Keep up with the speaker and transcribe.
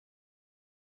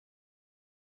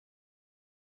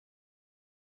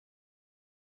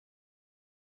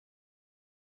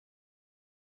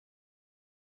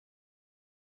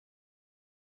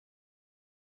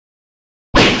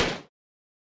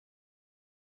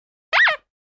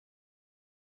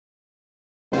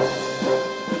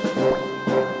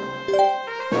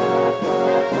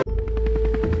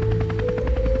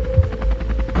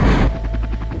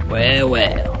Well,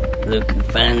 well, look who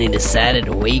finally decided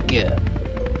to wake up.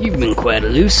 You've been quite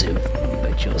elusive,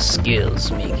 but your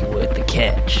skills make you worth the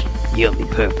catch. You'll be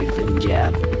perfect for the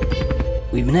job.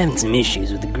 We've been having some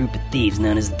issues with a group of thieves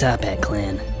known as the Top Hat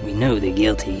Clan. We know they're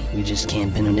guilty, we just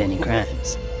can't pin them to any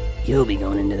crimes. You'll be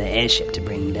going into the airship to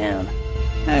bring them down.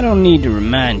 I don't need to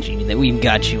remind you that we've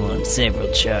got you on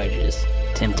several charges.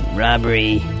 Attempted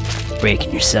robbery,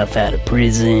 breaking yourself out of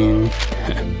prison,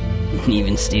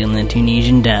 even stealing the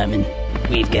Tunisian diamond.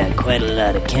 We've got quite a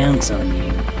lot of counts on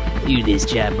you. Do this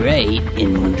job right,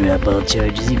 and we'll drop all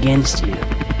charges against you.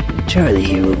 Charlie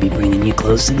here will be bringing you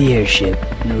close to the airship.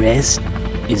 The rest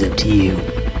is up to you.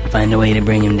 Find a way to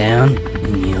bring him down,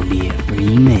 and you'll be a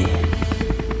free man.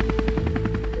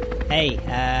 Hey,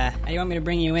 how do you want me to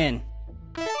bring you in?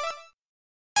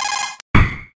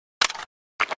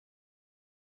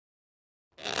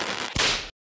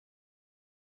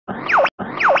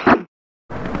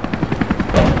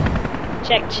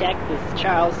 Check, this is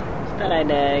Charles. Just thought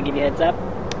I'd give you a heads up.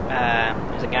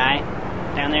 There's a guy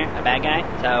down there, a bad guy,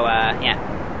 so, yeah.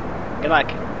 Good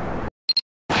luck.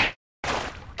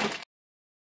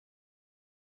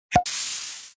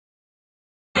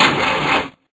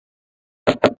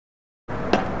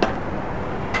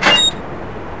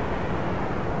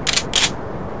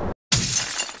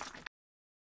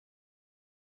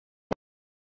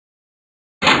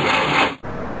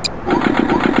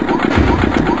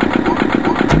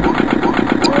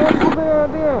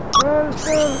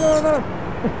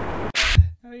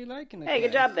 How are you liking it? Hey,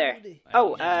 good job there.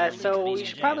 Oh, so we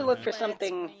should probably look for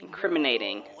something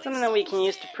incriminating. Something that we can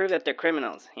use to prove that they're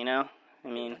criminals, you know? I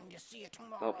mean, the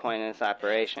whole point of this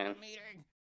operation.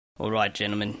 Alright,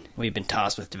 gentlemen. We've been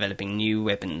tasked with developing new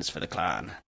weapons for the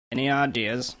clan. Any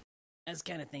ideas? I was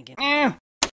kinda thinking...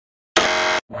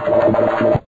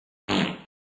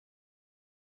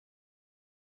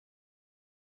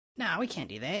 Nah, we can't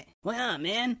do that. Why not,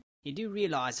 man? You do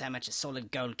realize how much a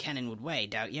solid gold cannon would weigh,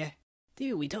 don't you?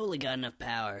 Dude, we totally got enough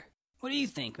power. What do you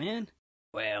think, man?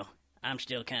 Well, I'm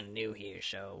still kinda new here,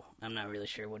 so I'm not really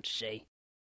sure what to say.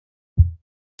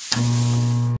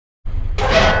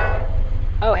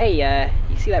 Oh, hey,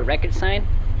 you see that record sign?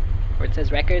 Where it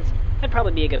says records? That'd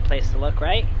probably be a good place to look,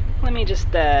 right? Let me just,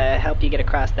 help you get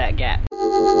across that gap.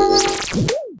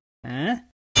 Huh?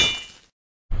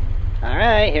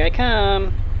 Alright, here I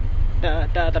come. Da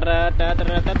da da da da da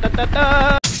da da da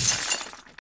da.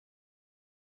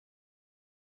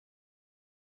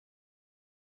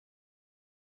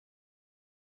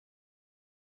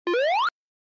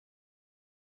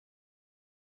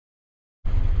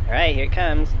 Alright, here it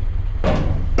comes.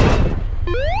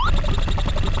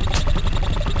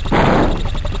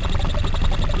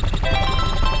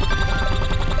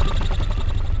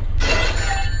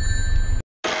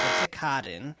 There's a card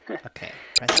in. Okay.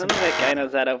 Sounds like that guy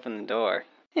knows how to open the door.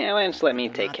 Yeah, why don't you let me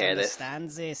take care of this?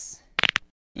 Understands this.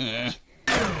 Yeah.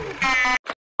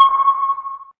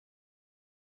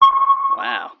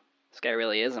 Wow. This guy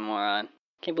really is a moron.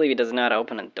 Can't believe he doesn't know how to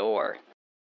open a door.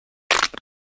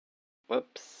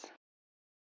 Whoops.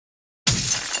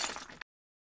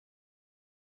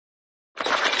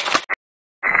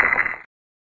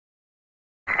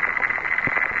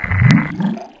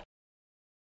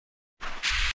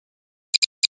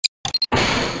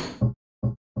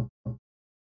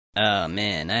 Oh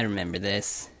man, I remember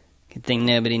this. Good thing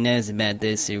nobody knows about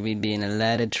this or we'd be in a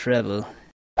lot of trouble.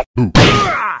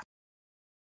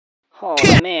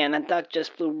 Oh man, that duck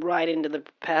just flew right into the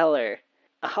propeller.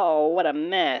 Oh, what a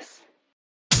mess.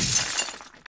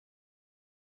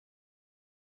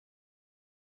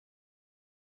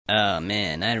 Oh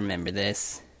man, I remember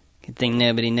this. Good thing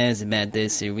nobody knows about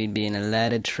this or we'd be in a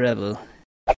lot of trouble.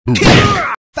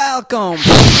 Falcon!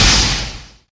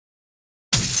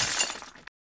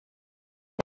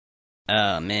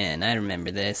 Oh man, I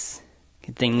remember this.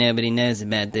 Good thing nobody knows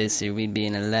about this or we'd be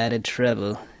in a lot of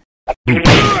trouble.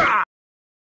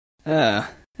 Oh,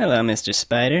 hello Mr.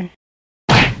 Spider.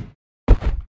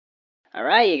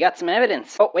 Alright, you got some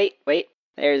evidence. Oh, wait.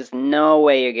 There's no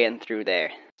way you're getting through there.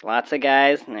 There's lots of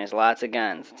guys and there's lots of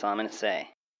guns, that's all I'm gonna say.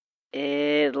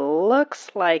 It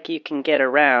looks like you can get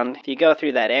around if you go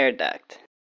through that air duct.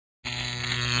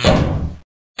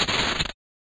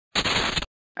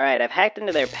 Alright, I've hacked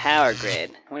into their power grid.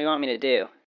 What do you want me to do?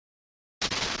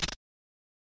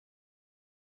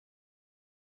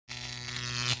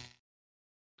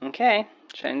 Okay,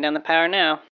 shutting down the power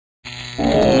now.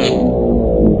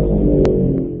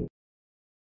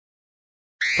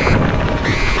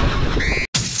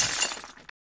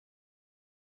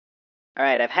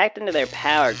 Alright, I've hacked into their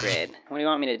power grid. What do you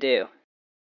want me to do?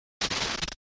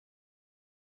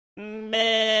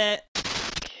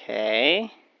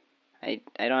 Okay. I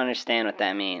don't understand what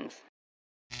that means.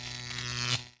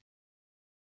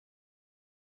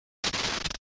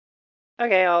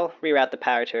 Okay, I'll reroute the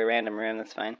power to a random room,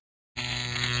 that's fine.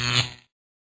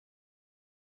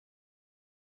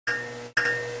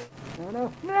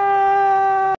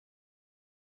 No!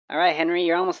 Alright, Henry,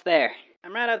 you're almost there.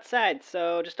 I'm right outside,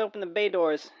 so just open the bay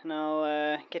doors, and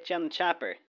I'll, get you on the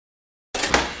chopper.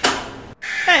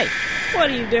 Hey, what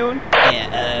are you doing?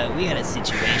 Yeah, we got a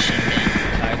situation down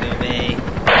in the cargo bay.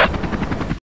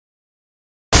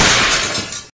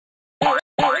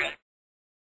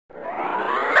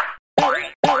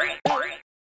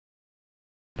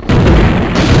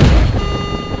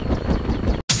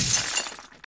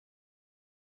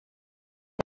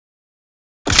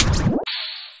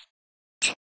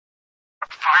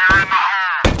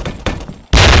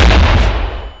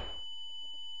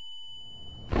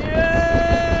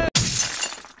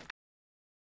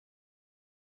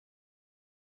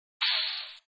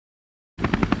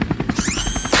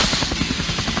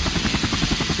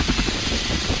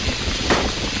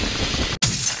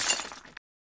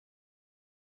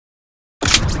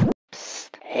 Psst,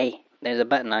 hey, there's a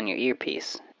button on your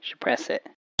earpiece. You should press it.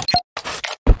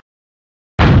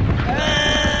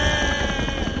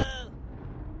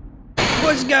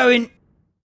 What's going?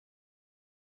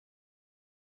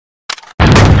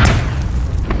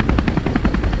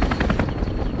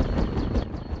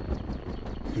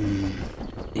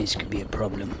 This could be a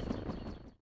problem.